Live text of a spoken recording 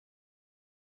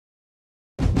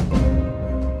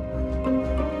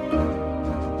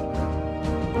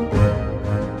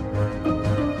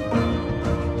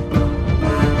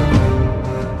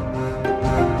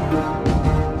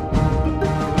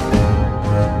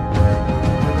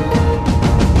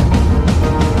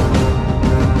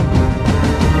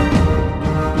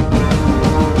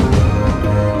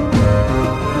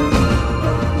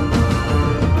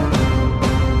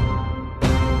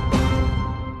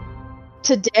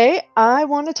today I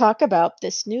want to talk about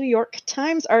this New York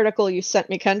Times article you sent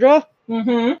me, Kendra.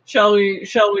 Mm-hmm.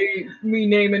 Shall we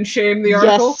name and shame the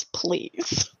article? Yes,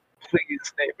 please.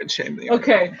 Please name and shame the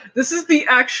article. Okay, this is the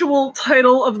actual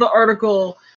title of the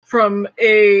article from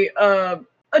a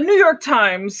New York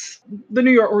Times, the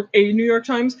New York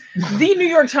Times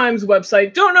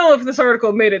website. Don't know if this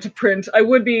article made it to print. I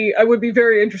would be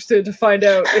very interested to find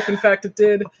out if in fact it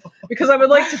did, because I would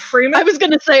like to frame it. I was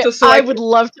going to say, so I would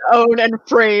love to own and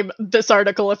frame this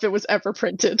article if it was ever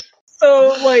printed.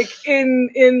 So, like,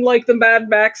 in like the Mad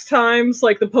Max times,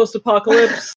 like the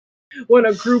post-apocalypse, when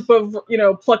a group of,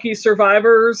 plucky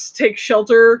survivors take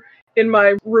shelter in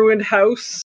my ruined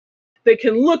house, they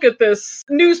can look at this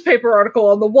newspaper article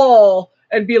on the wall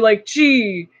and be like,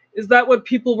 gee, is that what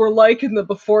people were like in the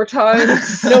before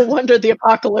times? No wonder the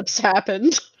apocalypse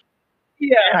happened.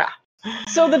 Yeah.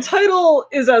 So the title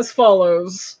is as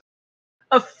follows.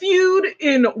 A feud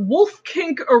in Wolf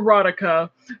Kink erotica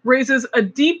raises a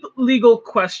deep legal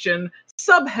question.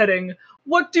 Subheading,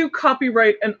 what do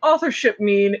copyright and authorship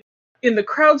mean in the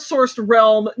crowdsourced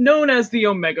realm known as the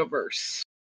Omegaverse?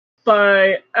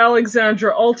 By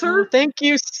Alexandra Alter. Thank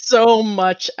you so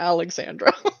much,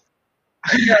 Alexandra.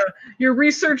 Yeah, your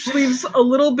research leaves a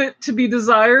little bit to be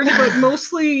desired, but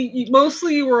mostly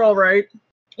you were all right.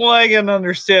 Well, I can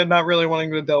understand not really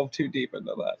wanting to delve too deep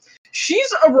into that.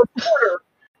 She's a reporter.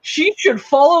 She should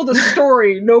follow the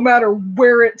story no matter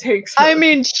where it takes her. I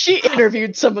mean, she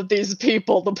interviewed some of these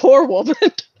people, the poor woman.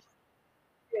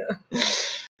 Yeah.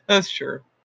 That's true.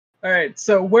 All right,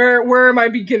 so where am I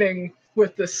beginning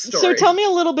with this story? So tell me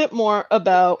a little bit more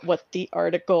about what the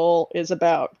article is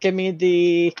about. Give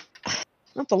me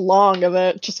not the long of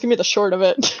it, just give me the short of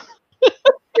it.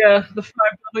 Yeah, the 5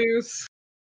 W's.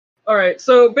 All right,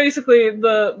 so basically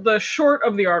the short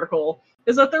of the article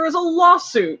is that there is a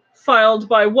lawsuit filed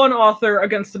by one author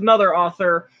against another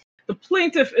author. The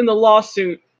plaintiff in the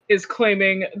lawsuit is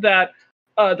claiming that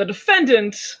the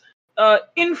defendant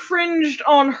infringed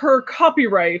on her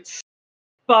copyrights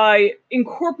by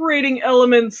incorporating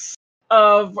elements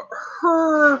of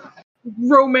her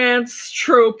romance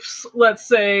tropes, let's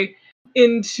say,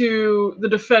 into the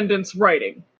defendant's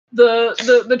writing.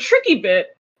 The tricky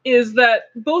bit is that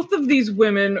both of these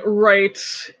women write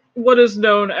what is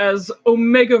known as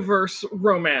Omegaverse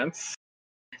romance.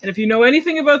 And if you know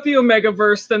anything about the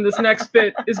Omegaverse, then this next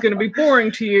bit is going to be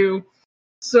boring to you.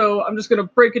 So I'm just going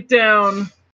to break it down,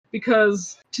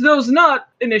 because to those not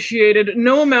initiated,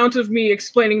 no amount of me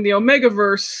explaining the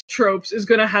Omegaverse tropes is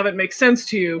going to have it make sense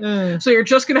to you. So you're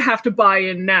just going to have to buy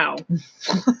in now.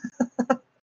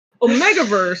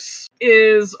 Omegaverse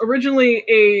is originally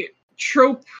a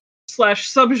trope /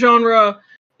 subgenre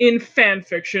in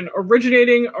fanfiction,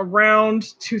 originating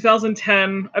around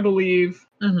 2010, I believe,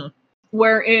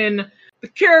 wherein the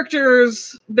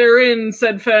characters therein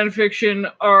said fanfiction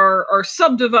are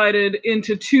subdivided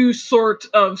into two sort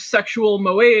of sexual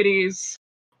moieties,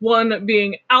 one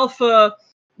being alpha,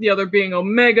 the other being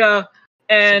omega,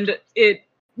 and it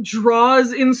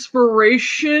draws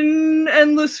inspiration,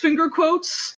 endless finger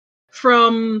quotes,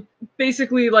 from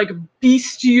basically like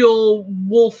bestial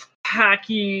wolf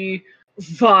packy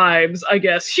vibes, I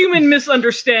guess. Human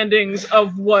misunderstandings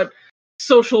of what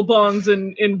social bonds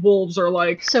in wolves are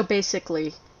like. So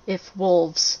basically, if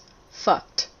wolves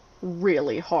fucked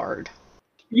really hard.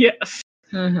 Yes.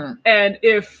 And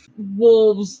if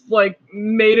wolves, like,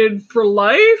 mated for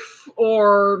life,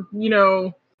 or,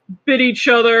 bit each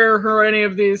other, or any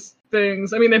of these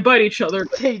things. I mean, they bite each other.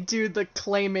 They do the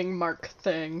claiming mark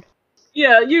thing.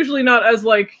 Yeah, usually not as,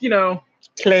 like,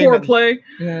 foreplay.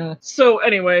 Yeah. So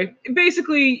anyway,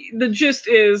 basically the gist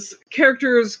is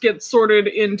characters get sorted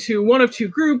into one of two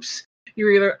groups.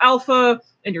 You're either alpha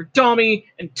and you're dommy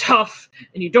and tough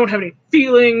and you don't have any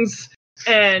feelings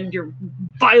and you're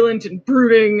violent and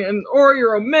brooding, or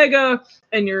you're omega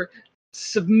and you're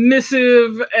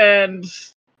submissive and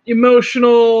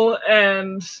emotional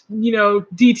and,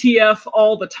 DTF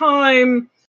all the time.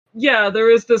 Yeah, there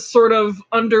is this sort of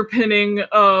underpinning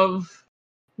of,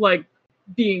 like,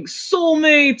 being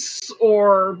soulmates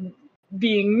or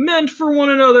being meant for one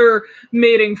another,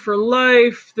 mating for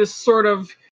life, this sort of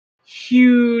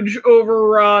huge,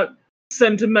 overwrought,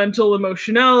 sentimental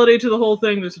emotionality to the whole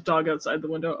thing. There's a dog outside the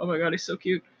window. Oh my god, he's so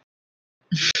cute.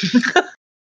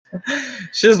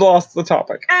 She's lost the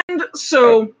topic. And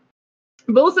so,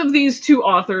 both of these two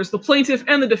authors, the plaintiff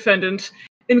and the defendant,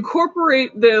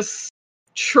 incorporate this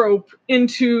trope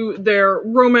into their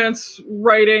romance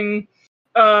writing,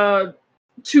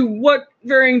 to what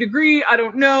varying degree, I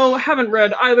don't know, haven't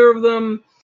read either of them,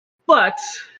 but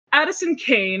Addison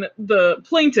Kane, the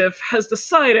plaintiff, has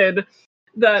decided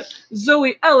that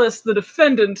Zoe Ellis, the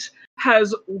defendant,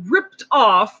 has ripped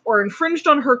off or infringed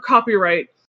on her copyright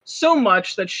so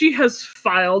much that she has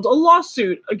filed a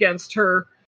lawsuit against her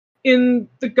in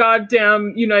the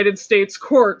goddamn United States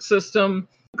court system,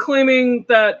 claiming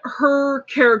that her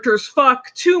characters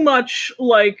fuck too much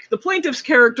like the plaintiff's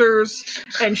characters,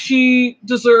 and she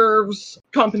deserves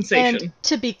compensation. And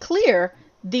to be clear,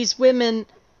 these women,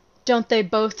 don't they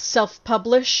both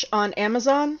self-publish on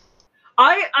Amazon?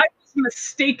 I was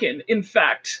mistaken, in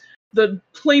fact. The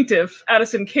plaintiff,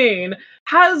 Addison Kane,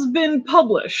 has been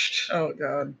published Oh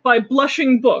god. by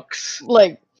Blushing Books.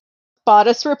 Like,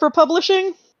 Bodice Ripper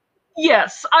Publishing?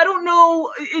 Yes, I don't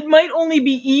know, it might only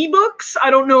be ebooks. I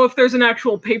don't know if there's an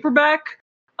actual paperback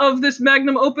of this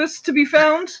magnum opus to be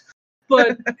found,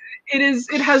 but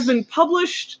it has been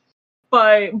published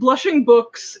by Blushing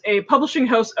Books, a publishing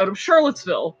house out of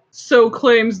Charlottesville. So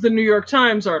claims the New York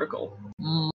Times article.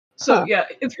 So Huh. yeah,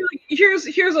 it's really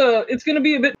it's going to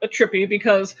be a bit trippy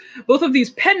because both of these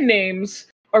pen names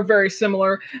are very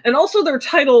similar, and also their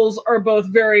titles are both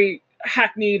very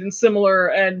hackneyed and similar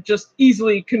and just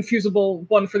easily confusable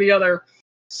one for the other.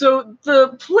 So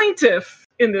the plaintiff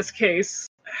in this case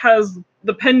has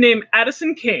the pen name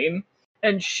Addison Kane,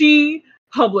 and she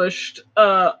published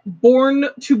Born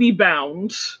to be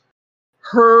Bound,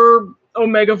 her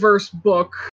Omegaverse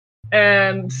book,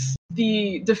 and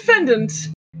the defendant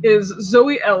is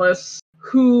Zoe Ellis,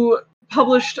 who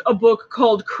published a book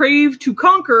called Crave to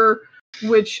Conquer,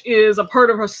 which is a part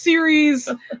of a series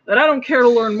that I don't care to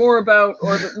learn more about,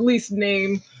 or at least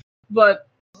name, but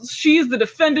she is the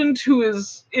defendant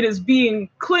it is being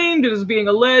claimed, it is being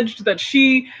alleged that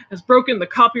she has broken the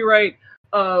copyright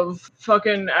of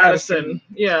fucking Addison.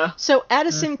 Yeah. So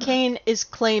Addison Kane is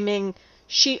claiming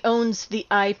she owns the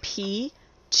IP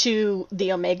to the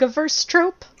Omegaverse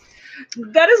trope?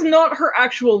 That is not her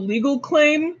actual legal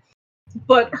claim,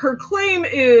 but her claim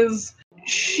is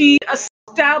she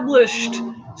established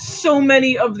so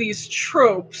many of these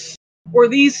tropes, or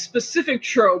these specific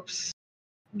tropes,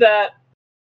 that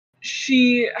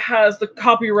she has the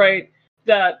copyright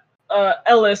that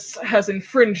Ellis has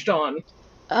infringed on.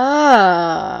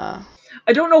 Ah.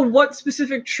 I don't know what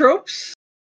specific tropes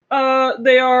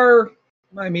they are.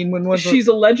 I mean, when was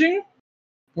Alleging.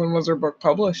 when was her book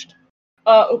published?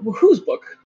 Whose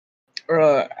book?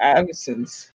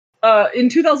 Addison's. In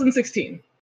 2016.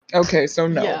 Okay, so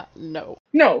no. Yeah, no.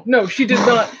 No, she did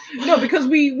not. No, because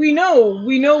we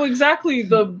know exactly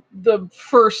the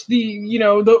first the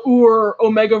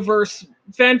Omegaverse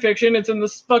fanfiction. It's in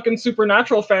this fucking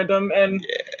Supernatural fandom, and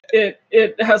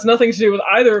it has nothing to do with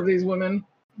either of these women.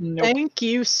 Nope. Thank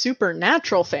you,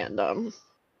 Supernatural fandom.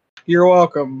 You're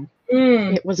welcome.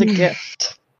 It was a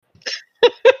gift.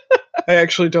 I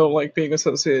actually don't like being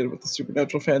associated with the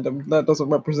Supernatural fandom. That doesn't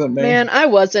represent me. Man, I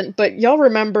wasn't, but y'all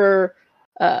remember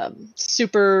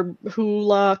Super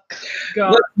Hulock?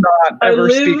 God, Let's not ever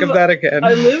speak of that again.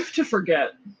 I live to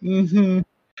forget.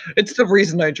 It's the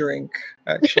reason I drink,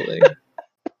 actually.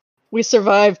 We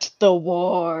survived the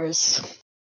wars.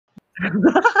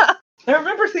 I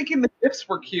remember thinking the gifts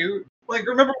were cute. Like,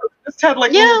 remember we just had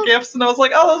like Yeah. little gifts, and I was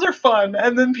like, "Oh, those are fun."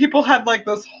 And then people had like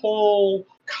this whole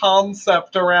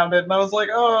concept around it, and I was like,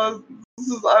 "Oh, this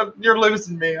is you're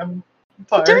losing me. I'm It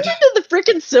tired." turned into the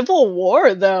freaking Civil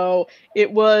War, though.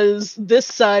 It was this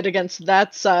side against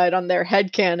that side on their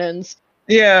headcanons.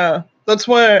 Yeah, that's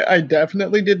why I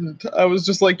definitely didn't. I was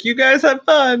just like, "You guys have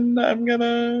fun. I'm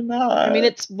gonna not." I mean,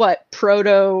 it's what,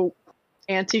 proto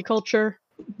anti-culture?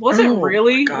 Was it Oh my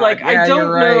really? God, Like, yeah, I don't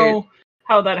you're right. know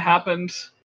how that happened.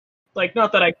 Like,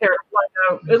 not that I care to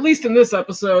find out. At least in this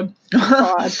episode.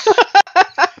 God.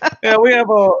 Yeah, we have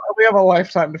a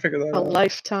lifetime to figure that A out.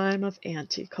 lifetime of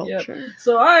anti-culture.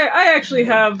 So I actually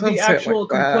have Don't the say it actual like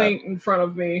that. complaint in front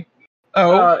of me.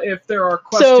 Oh, If there are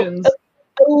questions.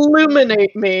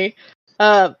 Illuminate me.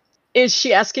 Is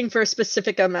she asking for a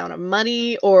specific amount of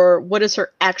money, or what is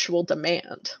her actual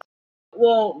demand?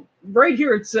 Well, right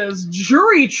here it says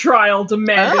jury trial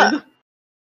demanded.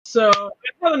 So I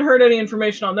haven't heard any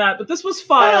information on that, but this was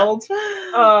filed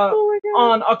Oh my God.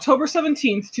 on October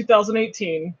 17th,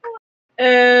 2018.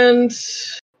 And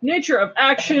nature of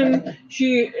action,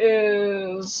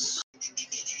 she's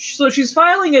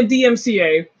filing a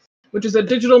DMCA, which is a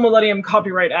Digital Millennium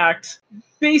Copyright Act,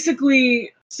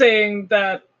 basically saying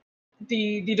that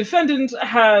the defendant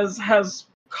has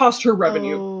cost her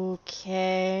revenue.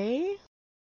 Okay.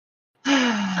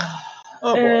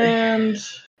 oh boy. And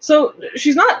so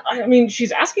she's not, I mean,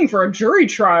 she's asking for a jury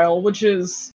trial, which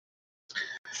is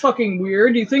fucking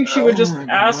weird. You think she would just Oh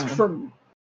my ask God. for,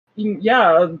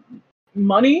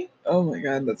 money? Oh my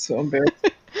god, that's so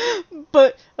embarrassing.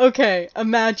 But, okay,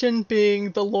 imagine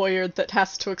being the lawyer that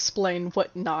has to explain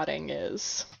what nodding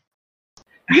is.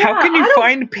 How can I you don't-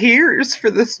 find peers for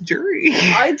this jury?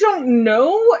 I don't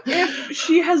know if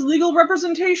she has legal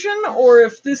representation or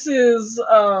if this is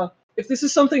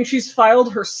something she's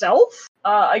filed herself.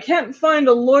 I can't find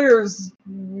a lawyer's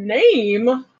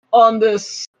name on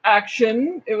this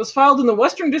action. It was filed in the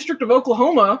Western District of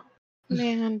Oklahoma.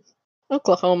 Man,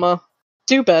 Oklahoma.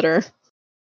 Do better.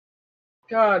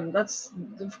 God,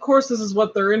 of course this is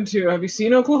what they're into. Have you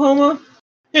seen Oklahoma?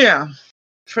 Yeah,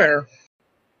 fair.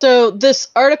 So, this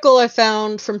article I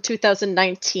found from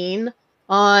 2019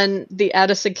 on the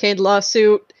Addison Kane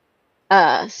lawsuit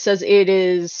says it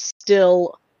is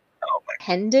still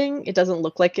pending. It doesn't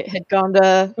look like it had gone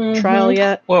to trial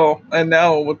yet. Well, and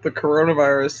now with the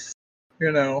coronavirus,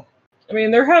 you know. I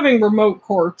mean, they're having remote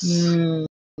courts.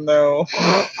 No.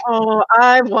 Oh,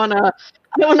 I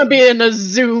wanna be in a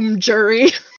Zoom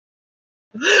jury.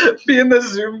 Be in the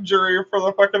Zoom jury for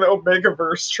the fucking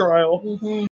Omegaverse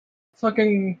trial.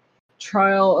 Fucking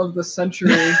trial of the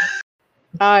century.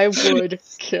 I would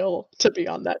kill to be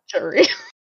on that jury.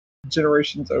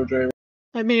 Generations OJ.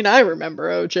 I mean, I remember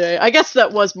OJ. I guess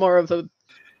that was more of a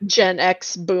Gen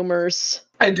X boomers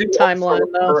I do timeline,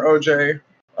 though. for OJ.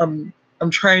 I'm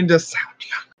trying to sound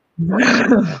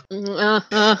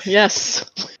young. Yes.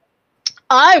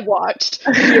 I watched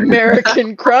the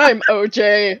American Crime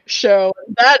OJ show.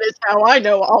 That is how I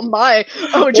know all my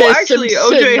OJ Well, actually,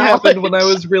 Simpson OJ happened when I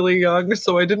knowledge. was really young,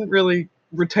 so I didn't really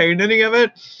retain any of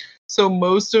it. So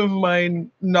most of my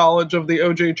knowledge of the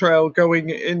OJ trial going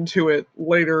into it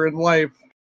later in life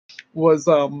was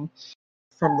from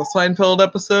the Seinfeld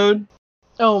episode.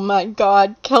 Oh my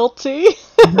god, Kelty.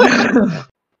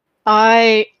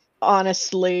 I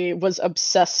honestly was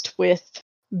obsessed with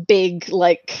big,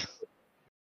 like,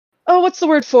 what's the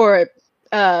word for it?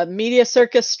 Media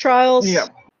circus trials? Yeah.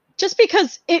 Just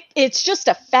because it's just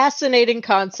a fascinating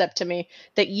concept to me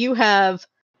that you have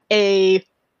a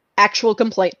actual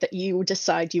complaint that you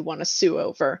decide you want to sue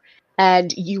over,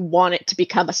 and you want it to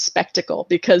become a spectacle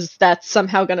because that's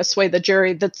somehow going to sway the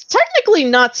jury that's technically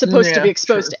not supposed to be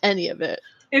exposed to any of it.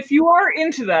 If you are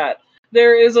into that,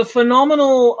 there is a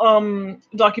phenomenal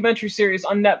documentary series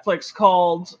on Netflix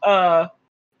called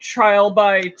Trial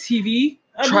by TV.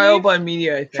 Trial by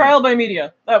Media, I think. Trial by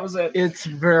Media. That was it. It's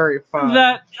very fun.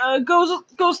 That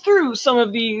goes through some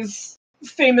of these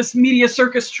famous media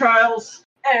circus trials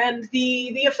and the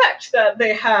effect that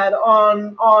they had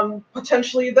on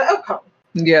potentially the outcome.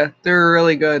 Yeah, they're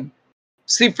really good.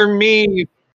 See, for me,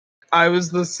 I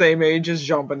was the same age as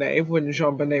JonBenet when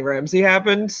JonBenet Ramsey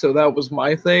happened, so that was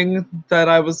my thing that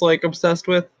I was like obsessed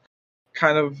with,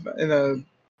 kind of in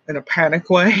a panic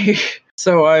way.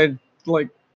 So I like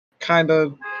kind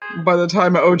of by the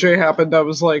time OJ happened, I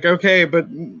was like, okay, but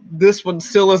this one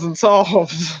still isn't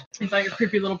solved. You thought your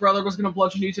creepy little brother was gonna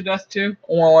bludgeon you to death too?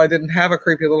 Well, I didn't have a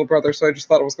creepy little brother, so I just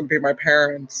thought it was going to be my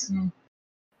parents.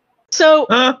 So,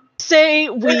 say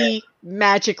we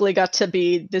magically got to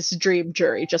be this dream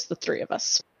jury, just the three of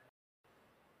us.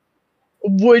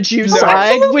 Would you No.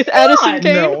 side with Addison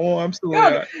Kane? No, absolutely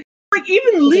God. not. Like,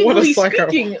 even What a legally psycho.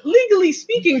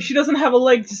 speaking, she doesn't have a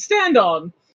leg to stand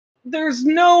on. There's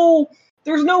no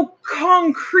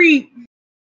concrete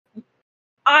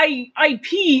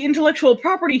IP, intellectual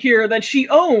property here that she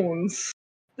owns.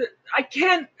 I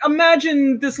can't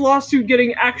imagine this lawsuit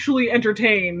getting actually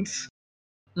entertained.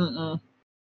 Mm-mm.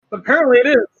 But apparently it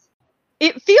is.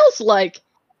 It feels like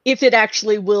if it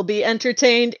actually will be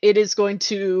entertained, it is going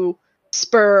to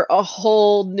spur a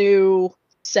whole new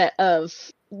set of...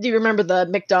 Do you remember the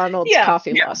McDonald's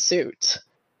coffee lawsuit?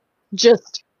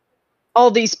 Just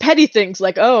all these petty things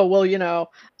like, oh, well, you know,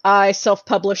 I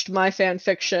self-published my fan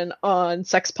fiction on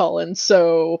Sex Pollen,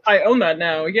 so... I own that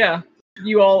now, yeah.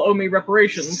 You all owe me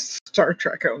reparations. Star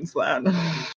Trek owns that.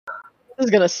 I was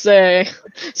gonna say,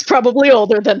 it's probably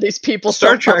older than these people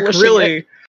Star Trek self-publishing really, it.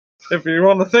 if you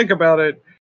want to think about it,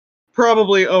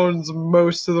 probably owns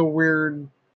most of the weird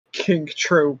kink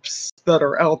tropes that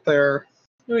are out there.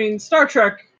 I mean, Star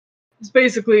Trek is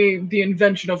basically the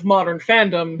invention of modern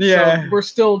fandom, Yeah. so we're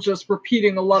still just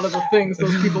repeating a lot of the things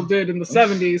those people did in the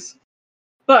 70s.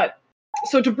 But,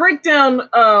 so to break down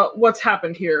what's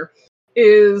happened here,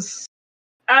 is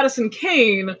Addison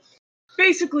Kane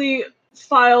basically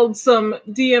filed some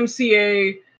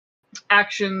DMCA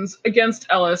actions against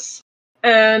Ellis,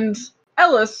 and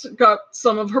Ellis got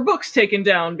some of her books taken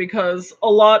down because a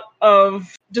lot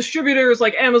of distributors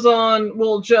like Amazon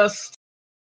will just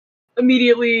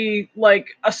immediately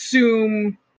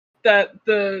assume that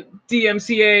the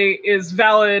DMCA is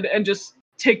valid and just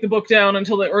take the book down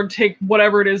or take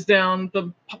whatever it is down,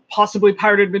 the possibly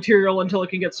pirated material, until it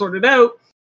can get sorted out.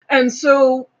 And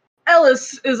so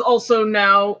Ellis is also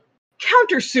now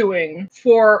countersuing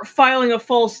for filing a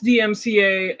false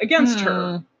DMCA against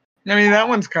her. I mean, that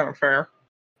one's kind of fair.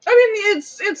 I mean,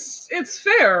 it's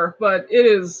fair, but it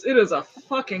is a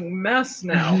fucking mess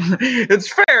now.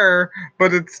 It's fair,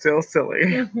 but it's still silly.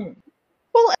 Mm-hmm.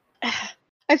 Well,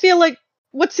 I feel like,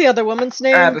 what's the other woman's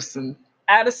name?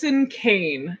 Addison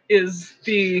Kane is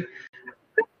the...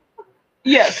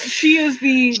 Yes, she is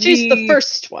the... She's the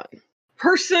first one.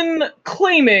 Person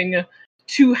claiming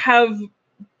to have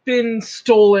been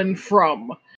stolen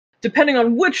from. Depending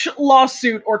on which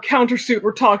lawsuit or countersuit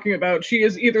we're talking about, she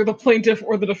is either the plaintiff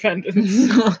or the defendant.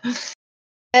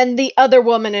 And the other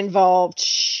woman involved,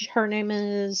 her name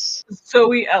is...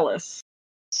 Zoe Ellis.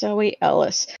 Zoe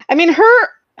Ellis. I mean, her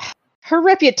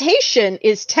reputation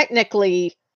is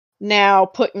technically now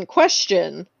put in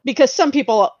question, because some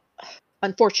people,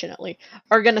 unfortunately,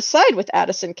 are going to side with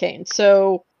Addison Kane.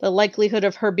 So the likelihood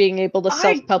of her being able to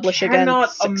self-publish again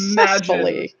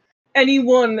successfully...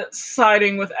 anyone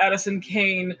siding with Addison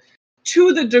Kane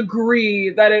to the degree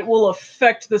that it will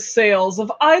affect the sales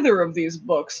of either of these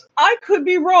books. I could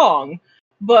be wrong,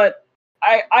 but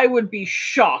I would be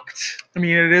shocked. I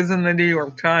mean, it is in the New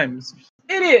York Times.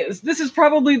 It is. This is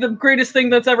probably the greatest thing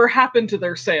that's ever happened to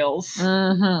their sales.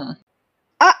 Mm-hmm.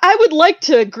 I would like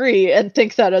to agree and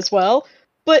think that as well,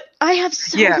 but I have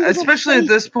so little especially faith. at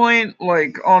this point,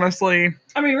 like, honestly...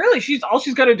 I mean, really, all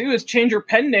she's got to do is change her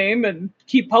pen name and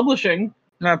keep publishing.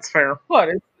 That's fair. What?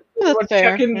 Is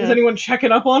anyone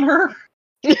checking up on her?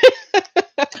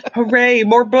 Hooray,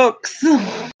 more books!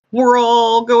 We're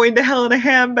all going to hell in a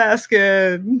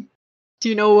handbasket! Do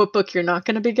you know what book you're not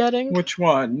going to be getting? Which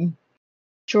one?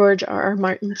 George R.R.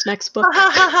 Martin's next book.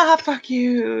 Fuck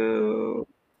you!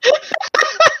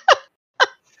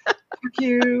 Fuck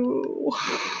you!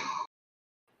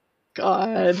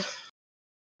 God.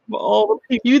 All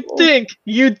the people.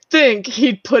 You'd think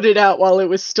he'd put it out while it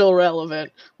was still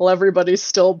relevant. While everybody's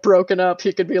still broken up,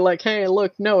 he could be like, hey,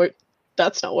 look, no,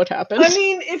 that's not what happened. I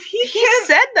mean, if he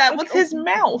said that with his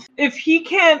mouth. If he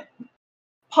can't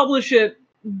publish it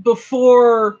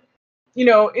before, in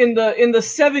the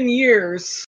 7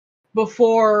 years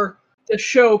before the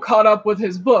show caught up with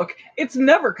his book, it's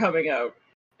never coming out.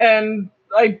 And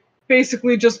I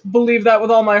basically just believe that with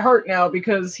all my heart now,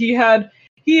 because he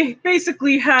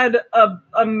basically had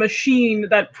a machine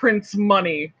that prints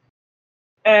money.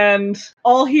 And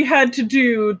all he had to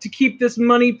do to keep this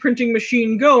money printing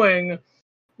machine going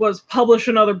was publish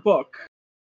another book.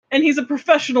 And he's a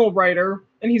professional writer,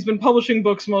 and he's been publishing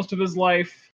books most of his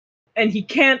life, and he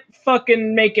can't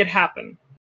fucking make it happen.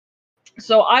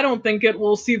 So I don't think it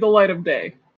will see the light of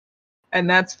day. And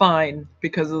that's fine,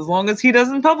 because as long as he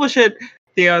doesn't publish it,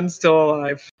 Theon's still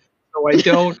alive. So I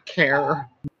don't care.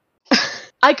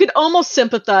 I could almost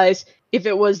sympathize if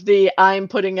it was I'm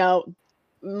putting out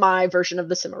my version of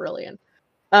the Silmarillion.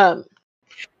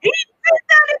 He did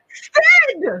that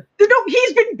instead! No,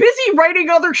 he's been busy writing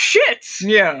other shit!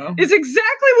 Yeah. Is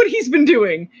exactly what he's been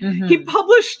doing. Mm-hmm. He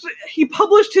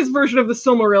published his version of the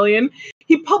Silmarillion.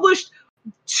 He published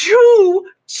two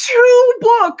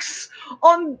books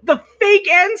on the fake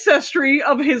ancestry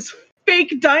of his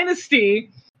fake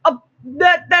dynasty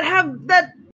that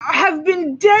have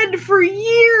been dead for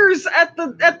years at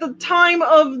the time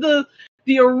of the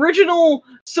original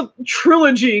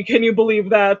trilogy. Can you believe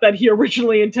that he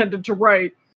originally intended to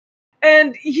write?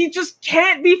 And he just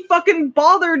can't be fucking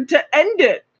bothered to end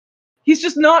it. He's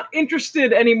just not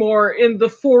interested anymore in the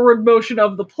forward motion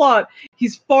of the plot.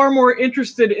 He's far more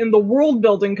interested in the world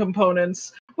building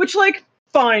components, which, like,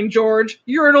 fine, George,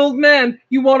 you're an old man.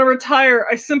 You want to retire.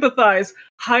 I sympathize.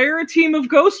 Hire a team of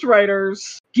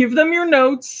ghostwriters. Give them your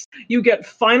notes. You get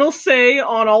final say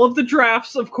on all of the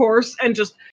drafts, of course, and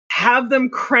just have them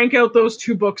crank out those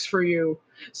 2 books for you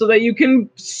so that you can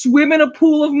swim in a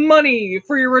pool of money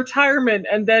for your retirement,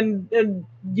 and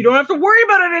you don't have to worry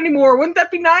about it anymore. Wouldn't that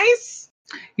be nice?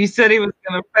 He said he was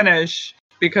going to finish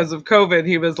because of COVID.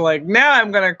 He was like, now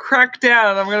I'm going to crack down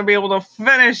and I'm going to be able to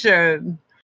finish it.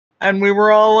 And we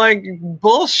were all like,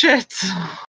 bullshit.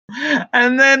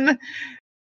 And then,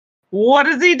 what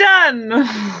has he done?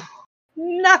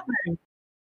 Nothing.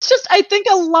 It's just, I think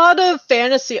a lot of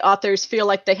fantasy authors feel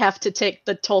like they have to take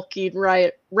the Tolkien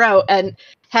route and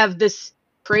have this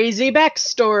crazy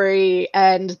backstory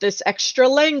and this extra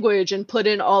language and put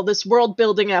in all this world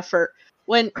building effort,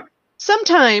 when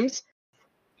sometimes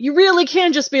you really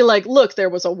can just be like, look, there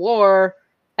was a war,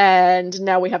 and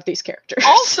now we have these characters.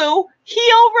 Also,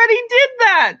 he already did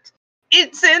that!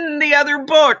 It's in the other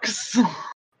books!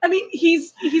 I mean,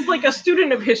 he's like a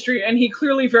student of history, and he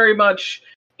clearly very much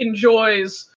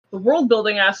enjoys the world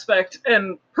building aspect.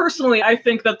 And personally, I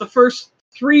think that the first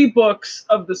 3 books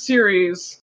of the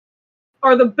series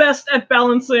are the best at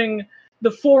balancing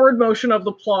the forward motion of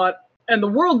the plot and the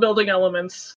world building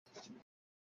elements.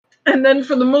 And then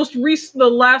for the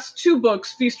last 2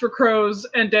 books, Feast for Crows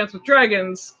and Dance with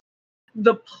Dragons,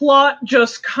 the plot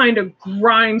just kind of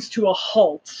grinds to a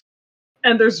halt.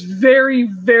 And there's very,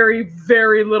 very,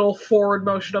 very little forward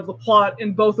motion of the plot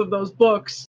in both of those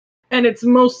books. And it's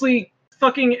mostly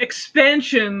fucking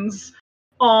expansions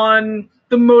on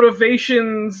the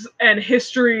motivations and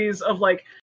histories of, like,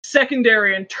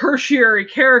 secondary and tertiary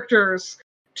characters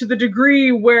to the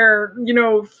degree where,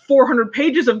 400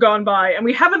 pages have gone by and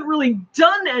we haven't really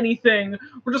done anything.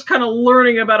 We're just kind of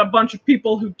learning about a bunch of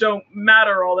people who don't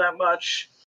matter all that much.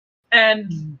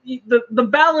 And the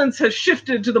balance has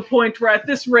shifted to the point where at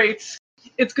this rate,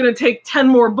 it's going to take 10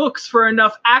 more books for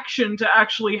enough action to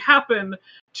actually happen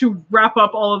to wrap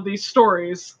up all of these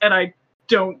stories, and I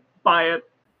don't buy it.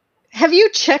 Have you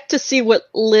checked to see what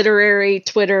literary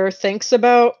Twitter thinks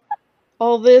about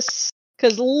all this?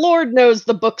 Because Lord knows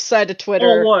the book side of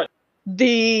Twitter. Oh, what?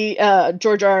 The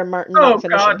George R. R. Martin. Oh,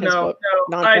 God, no.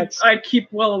 I keep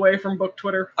well away from book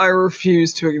Twitter. I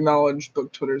refuse to acknowledge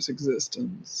book Twitter's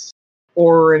existence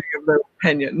or any of their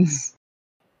opinions.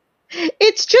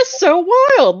 It's just so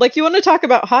wild. Like, you want to talk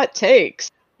about hot takes.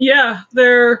 Yeah,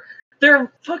 they're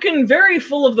fucking very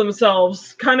full of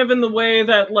themselves, kind of in the way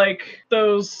that, like,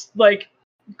 those, like,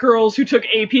 girls who took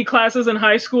AP classes in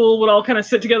high school would all kind of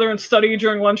sit together and study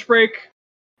during lunch break.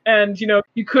 And,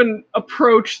 you couldn't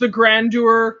approach the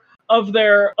grandeur of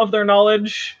their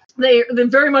knowledge. They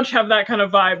very much have that kind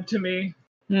of vibe to me.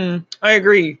 I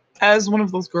agree. As one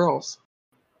of those girls.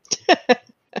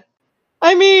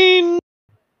 I mean,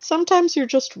 sometimes you're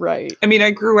just right. I mean,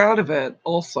 I grew out of it,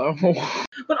 also.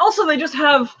 But also, they just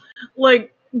have,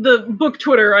 like, the book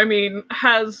Twitter,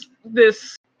 has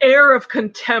this air of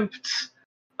contempt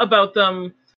about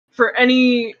them for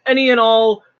any and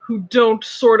all who don't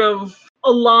sort of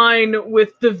align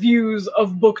with the views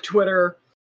of book Twitter.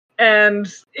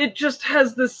 And it just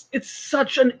has this, it's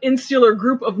such an insular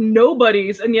group of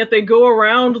nobodies, and yet they go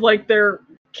around like they're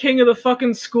king of the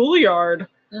fucking schoolyard.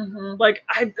 Like,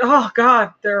 oh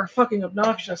god, they're fucking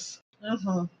obnoxious.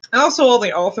 And also all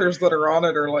the authors that are on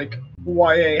it are like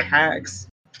YA hacks.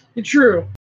 True.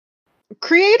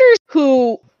 Creators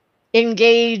who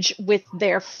engage with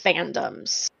their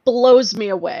fandoms blows me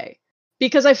away.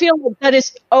 Because I feel like that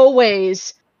is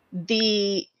always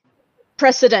the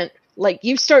precedent. Like,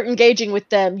 you start engaging with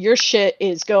them, your shit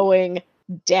is going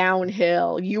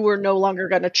downhill. You are no longer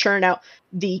going to churn out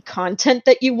the content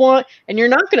that you want, and you're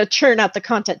not going to churn out the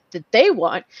content that they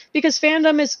want, because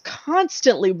fandom is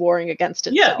constantly warring against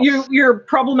itself. Yeah, you're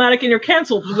problematic and you're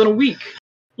canceled within a week.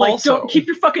 Like, also, don't keep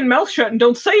your fucking mouth shut and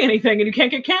don't say anything, and you can't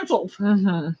get canceled.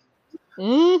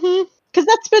 Because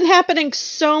that's been happening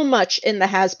so much in the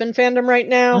has-been fandom right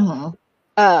now.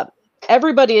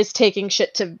 Everybody is taking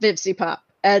shit to VivziePop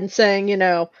and saying,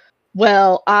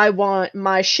 well, I want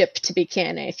my ship to be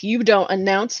canon. If you don't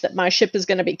announce that my ship is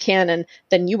going to be canon,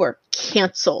 then you are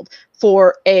canceled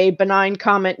for a benign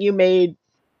comment you made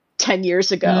 10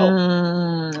 years ago.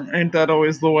 Ain't that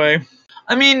always the way?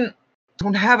 I mean,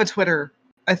 don't have a Twitter,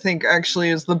 I think, actually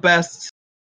is the best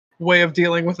way of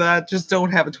dealing with that. Just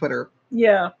don't have a Twitter.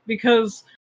 Yeah, because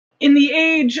in the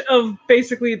age of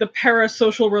basically the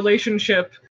parasocial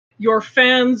relationship, your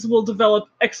fans will develop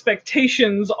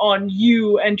expectations on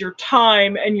you and your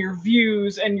time and your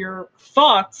views and your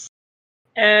thoughts.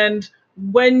 And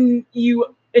when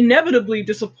you inevitably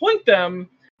disappoint them,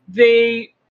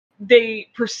 they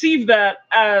perceive that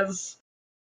as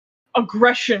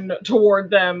aggression toward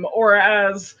them or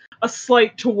as a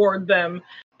slight toward them.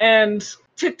 And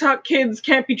TikTok kids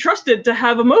can't be trusted to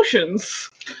have emotions.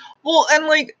 Well, and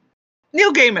like,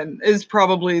 Neil Gaiman is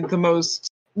probably the most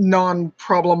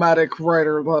non-problematic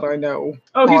writer that I know.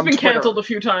 Oh, he's been canceled a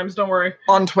few times, don't worry.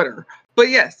 On Twitter. But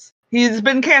yes, he's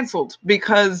been canceled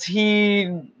because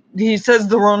he says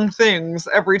the wrong things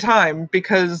every time,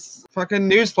 because fucking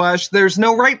newsflash, there's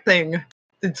no right thing.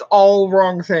 It's all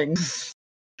wrong things.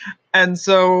 And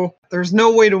so there's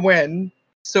no way to win.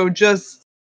 So just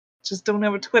don't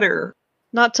have a Twitter.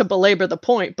 Not to belabor the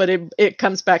point, but it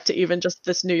comes back to even just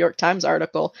this New York Times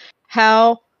article.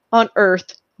 How on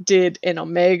earth did an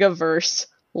Omegaverse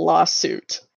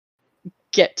lawsuit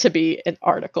get to be an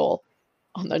article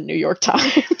on the New York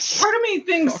Times? Part of me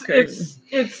thinks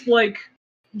it's like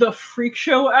the freak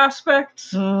show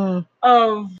aspect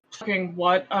of fucking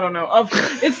what? I don't know.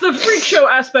 It's the freak show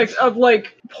aspect of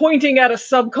like pointing at a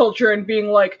subculture and being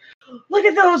like, look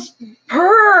at those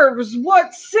pervs,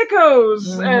 what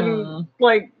sickos, and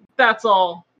like that's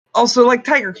all. Also, like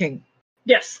Tiger King.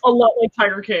 Yes, a lot like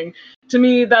Tiger King. To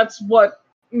me, that's what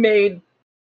made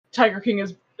Tiger King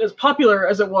as popular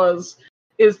as it was,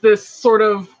 is this sort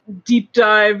of deep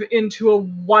dive into a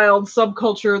wild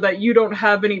subculture that you don't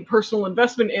have any personal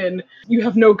investment in. You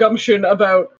have no gumption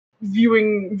about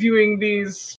viewing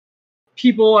these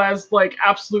people as like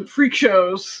absolute freak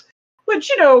shows. Which,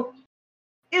 you know,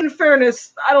 in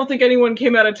fairness, I don't think anyone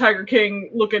came out of Tiger King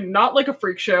looking not like a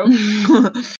freak show.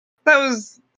 That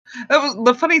was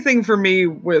the funny thing for me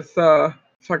with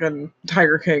fucking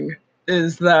Tiger King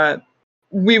is that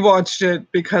we watched it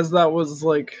because that's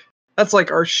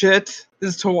like our shit,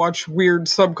 is to watch weird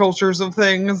subcultures of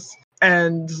things,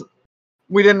 and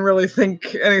we didn't really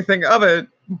think anything of it,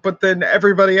 but then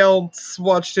everybody else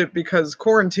watched it because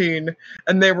quarantine,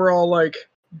 and they were all like,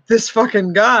 this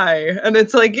fucking guy, and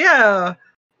it's like, yeah,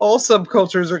 all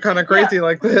subcultures are kind of crazy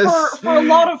like this. For a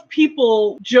lot of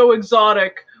people, Joe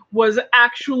Exotic was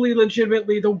actually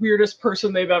legitimately the weirdest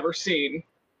person they've ever seen.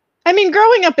 I mean,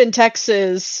 growing up in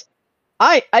Texas,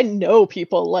 I know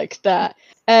people like that.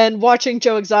 And watching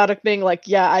Joe Exotic being like,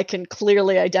 yeah, I can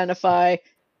clearly identify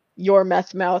your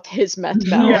meth mouth, his meth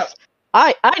mouth.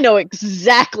 Yeah. I know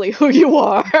exactly who you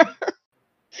are.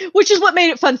 Which is what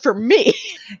made it fun for me.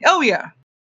 Oh yeah.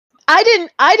 I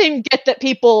didn't get that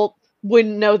people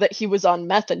wouldn't know that he was on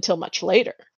meth until much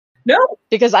later. No.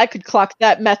 Because I could clock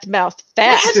that meth mouth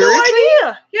fast. I had no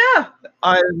idea. Yeah.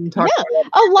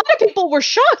 A lot of people were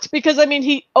shocked because, I mean,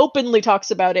 he openly talks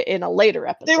about it in a later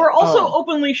episode. They were also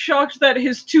openly shocked that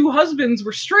his two husbands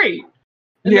were straight.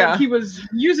 And that he was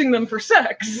using them for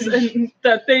sex. And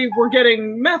that they were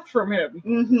getting meth from him.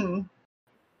 Mm-hmm.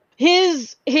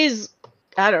 His,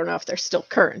 I don't know if they're still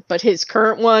current, but his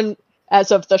current one, as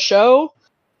of the show,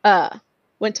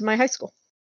 went to my high school.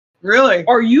 Really?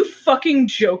 Are you fucking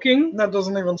joking? That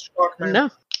doesn't even shock me.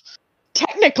 No.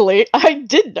 Technically, I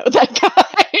did know that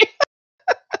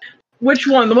guy. Which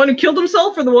one? The one who killed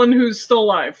himself or the one who's still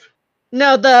alive?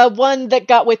 No, the one that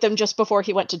got with him just before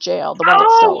he went to jail. The one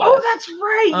that's still alive. Oh, that's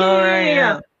right.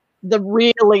 Yeah. The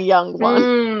really young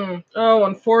one. Oh,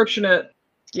 unfortunate.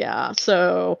 Yeah,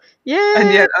 so, yeah.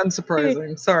 And yet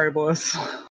unsurprising. Sorry, Bliss.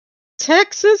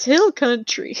 Texas Hill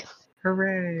Country.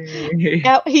 Hooray.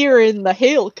 Out here in the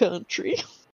Hill Country.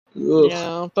 Ugh.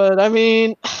 Yeah, but I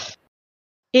mean,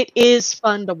 it is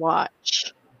fun to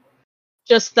watch.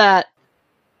 Just that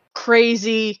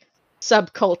crazy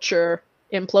subculture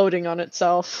imploding on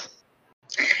itself.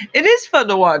 It is fun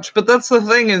to watch, but that's the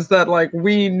thing, is that, like,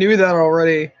 we knew that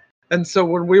already. And so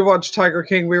when we watched Tiger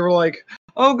King, we were like,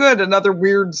 oh good, another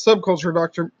weird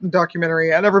subculture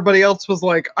documentary. And everybody else was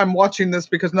like, I'm watching this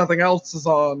because nothing else is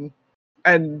on.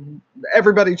 And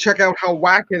everybody check out how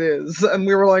whack it is. And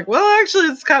we were like, well, actually,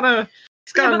 it's kind of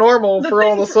normal for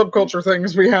all the subculture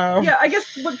things we have. Yeah, I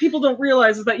guess what people don't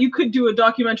realize is that you could do a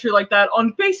documentary like that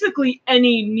on basically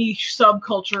any niche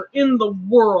subculture in the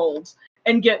world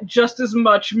and get just as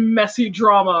much messy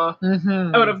drama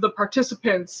out of the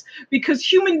participants, because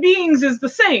human beings is the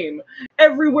same.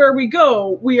 Everywhere we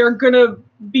go, we are gonna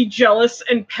be jealous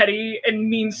and petty and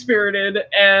mean-spirited,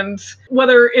 and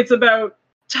whether it's about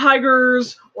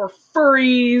tigers or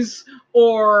furries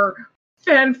or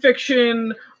fan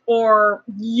fiction or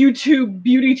YouTube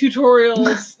beauty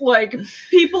tutorials, like,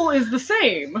 people is the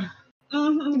same.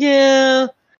 Yeah,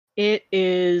 it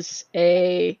is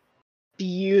a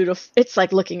beautiful, it's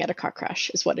like looking at a car crash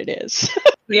is what it is.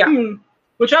 Yeah.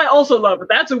 Which I also love, but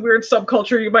that's a weird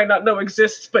subculture you might not know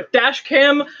exists, but dash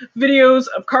cam videos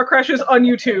of car crashes on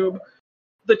YouTube,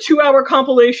 the 2-hour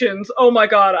compilations, oh my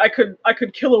god, I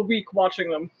could kill a week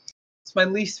watching them. It's my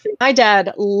least favorite. My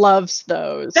dad loves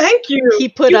those. Thank you. He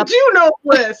put up. You do know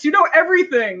this. You know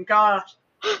everything. Gosh.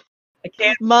 I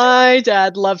can't. My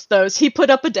dad loves those. He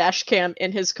put up a dash cam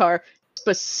in his car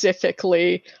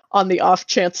specifically on the off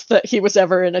chance that he was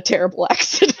ever in a terrible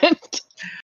accident.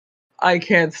 I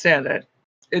can't stand it.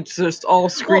 It's just all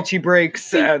screechy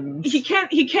brakes, and he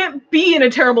can't be in a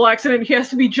terrible accident. He has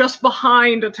to be just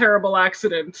behind a terrible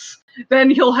accident.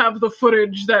 Then he'll have the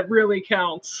footage that really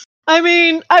counts. I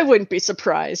mean, I wouldn't be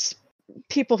surprised.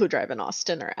 People who drive in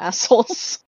Austin are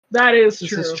assholes. That is this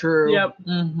true. is true. Yep.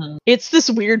 Mm-hmm. It's this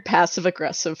weird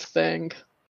passive-aggressive thing.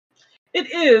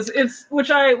 It is. It's which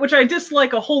I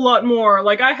dislike a whole lot more.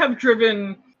 Like, I have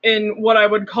driven in what I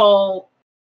would call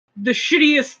the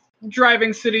shittiest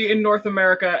driving city in North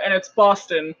America, and it's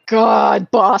Boston. God,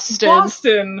 Boston.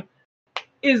 Boston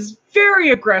is very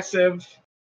aggressive,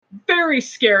 very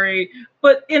scary,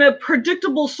 but in a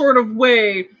predictable sort of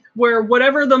way where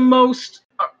whatever the most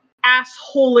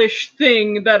asshole-ish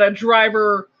thing that a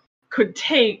driver could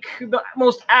take, the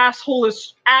most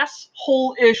asshole-ish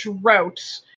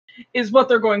route, is what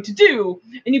they're going to do,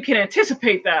 and you can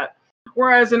anticipate that.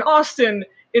 Whereas in Austin,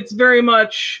 it's very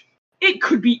much, it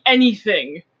could be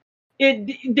anything.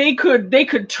 They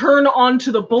could turn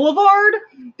onto the boulevard,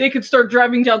 they could start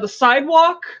driving down the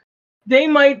sidewalk, they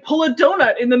might pull a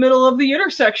donut in the middle of the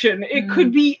intersection. It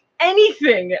could be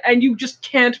anything, and you just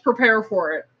can't prepare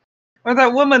for it. Or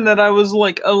that woman that I was,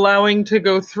 like, allowing to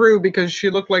go through because she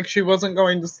looked like she wasn't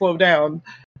going to slow down.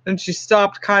 And she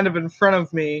stopped kind of in front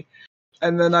of me.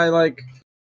 And then I, like,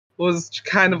 was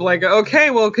kind of like, okay,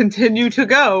 well, continue to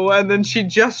go. And then she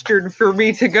gestured for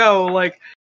me to go, like,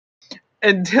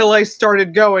 until I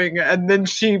started going. And then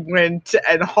she went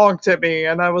and honked at me.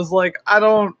 And I was like, I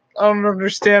don't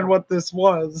understand what this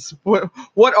was.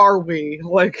 What are we?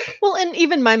 Like... Well, and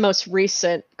even my most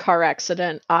recent car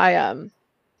accident,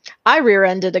 I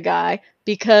rear-ended a guy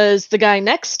because the guy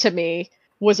next to me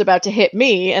was about to hit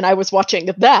me, and I was watching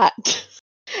that.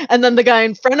 And then the guy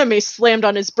in front of me slammed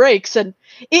on his brakes, and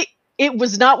it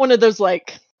was not one of those,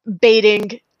 like,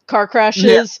 baiting car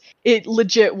crashes. Yeah. It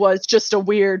legit was just a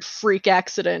weird freak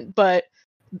accident, but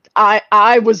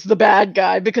I was the bad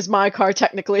guy because my car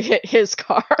technically hit his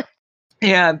car.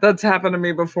 Yeah, that's happened to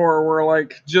me before, where,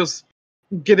 like, just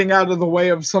getting out of the way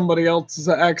of somebody else's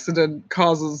accident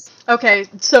causes... Okay,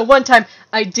 so one time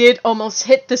I did almost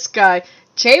hit this guy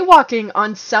jaywalking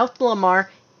on South Lamar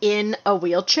in a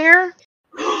wheelchair.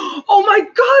 Oh my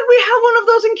god, we have one of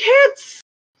those in Kits!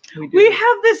 We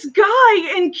have this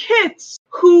guy in Kits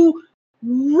who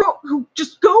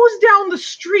just goes down the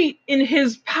street in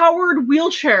his powered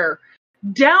wheelchair,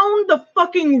 down the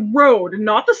fucking road,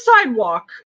 not the sidewalk,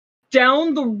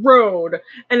 down the road,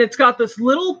 and it's got this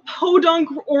little podunk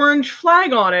orange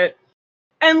flag on it,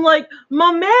 and, like,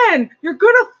 my man, you're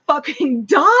gonna fucking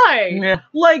die! Yeah.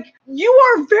 Like, you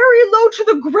are very low to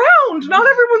the ground! Not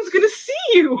everyone's gonna see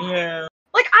you! Yeah.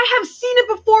 Like, I have seen it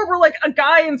before where, like, a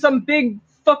guy in some big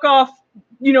fuck-off,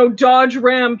 Dodge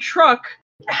Ram truck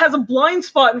has a blind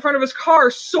spot in front of his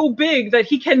car so big that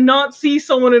he cannot see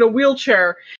someone in a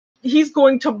wheelchair. He's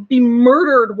going to be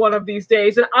murdered one of these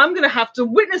days, and I'm going to have to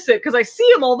witness it because I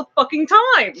see him all the fucking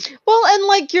time. Well, and,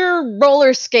 like, your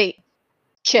roller skate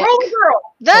chick. Roller girl.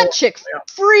 That chick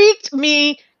freaked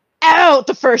me out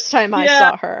the first time I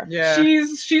saw her. Yeah.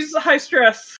 She's high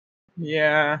stress.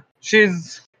 Yeah.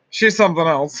 She's something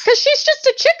else. Because she's just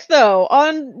a chick, though,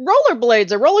 on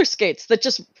rollerblades or roller skates that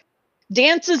just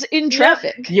dances in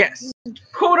traffic. Yes.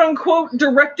 Quote unquote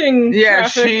directing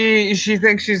traffic. she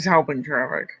thinks she's helping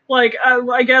traffic. Like,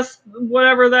 I guess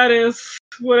whatever that is,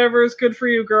 whatever is good for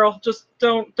you, girl. Just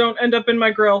don't end up in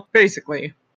my grill.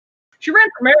 Basically. She ran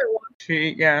for mayor once.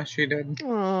 She did.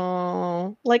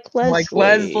 Oh, like Leslie. Like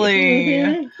Leslie.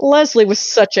 Mm-hmm. Leslie was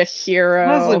such a hero.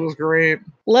 Leslie was great.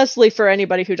 Leslie, for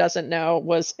anybody who doesn't know,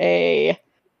 was a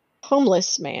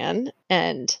homeless man,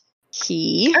 and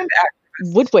he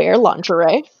would wear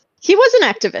lingerie. He was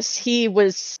an activist. He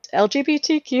was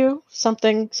LGBTQ,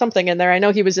 something in there. I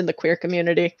know he was in the queer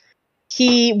community.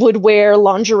 He would wear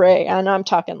lingerie, and I'm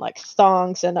talking like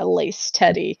thongs and a lace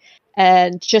teddy,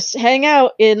 and just hang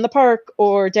out in the park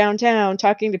or downtown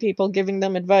talking to people, giving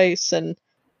them advice. And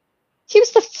he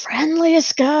was the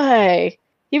friendliest guy.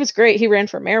 He was great. He ran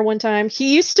for mayor one time.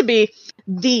 He used to be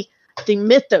the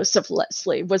mythos of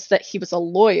Leslie was that he was a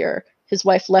lawyer. His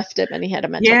wife left him and he had a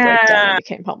mental breakdown and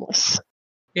became homeless.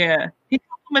 Yeah. He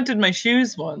complimented my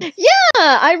shoes once. Yeah,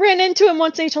 I ran into him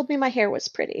once and he told me my hair was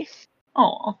pretty.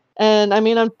 Aw. And I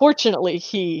mean, unfortunately,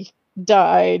 he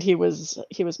died. He was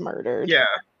murdered. Yeah.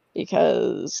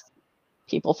 Because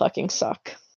people fucking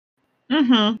suck.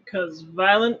 Mm-hmm. Because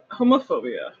violent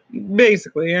homophobia.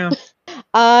 Basically, yeah.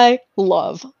 I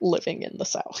love living in the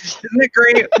South. Isn't it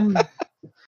great?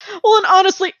 Well, and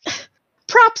honestly,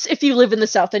 props if you live in the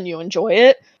South and you enjoy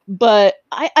it, but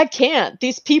I can't.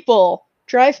 These people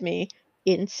drive me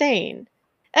insane.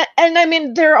 And I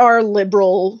mean, there are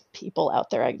liberal people out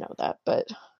there, I know that, but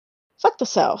fuck the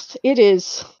South.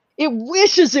 It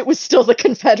wishes it was still the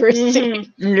Confederacy.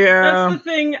 Mm-hmm. Yeah. That's the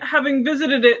thing, having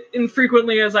visited it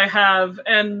infrequently as I have,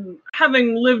 and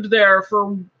having lived there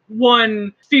for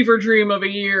one fever dream of a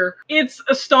year, it's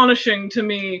astonishing to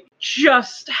me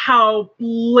just how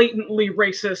blatantly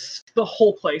racist the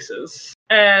whole place is.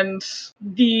 And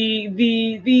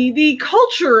the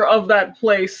culture of that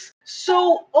place,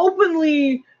 so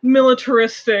openly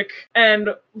militaristic and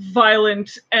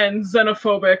violent and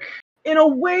xenophobic, in a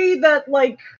way that,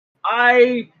 like,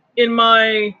 my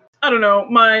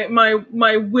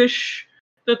wish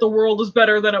that the world was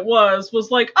better than it was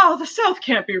like, oh, the South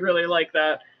can't be really like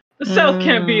that. The South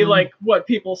can't be like what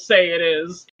people say it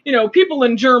is. People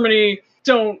in Germany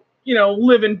don't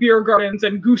live in beer gardens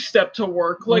and goose step to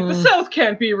work. Like, the South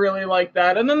can't be really like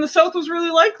that. And then the South was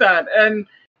really like that. And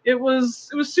it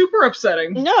was super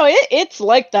upsetting. No, it's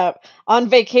like that. On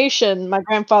vacation, my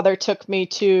grandfather took me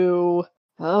to,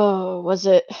 was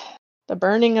it the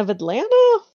burning of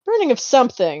Atlanta? Burning of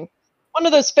something. One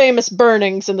of those famous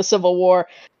burnings in the Civil War,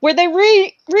 where they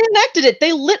reenacted it.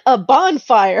 They lit a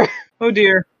bonfire. Oh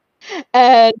dear.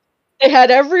 And they had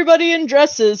everybody in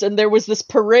dresses, and there was this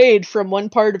parade from one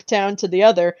part of town to the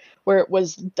other, where it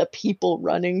was the people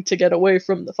running to get away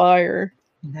from the fire.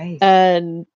 Nice.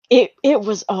 And it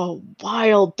was a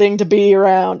wild thing to be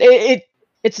around.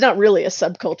 It's not really a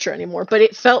subculture anymore, but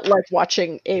it felt like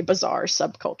watching a bizarre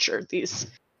subculture, these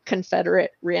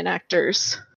Confederate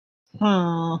reenactors.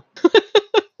 Huh.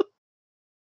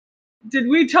 Did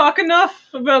we talk enough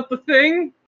about the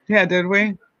thing? Yeah, did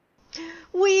we?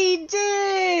 We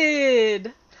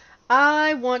did!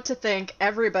 I want to thank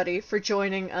everybody for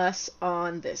joining us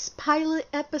on this pilot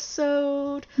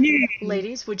episode. Yay.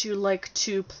 Ladies, would you like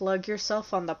to plug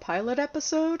yourself on the pilot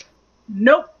episode?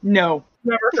 Nope. No.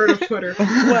 Never heard of Twitter.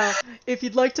 Well, if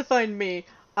you'd like to find me,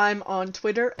 I'm on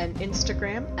Twitter and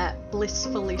Instagram at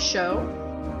Blissfully Show.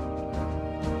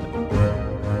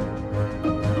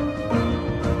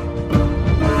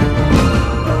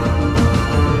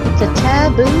 It's a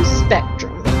taboo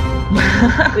spectrum.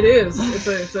 It is.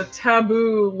 It's a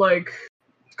taboo, like,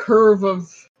 curve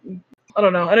of... I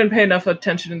don't know. I didn't pay enough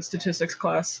attention in statistics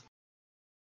class.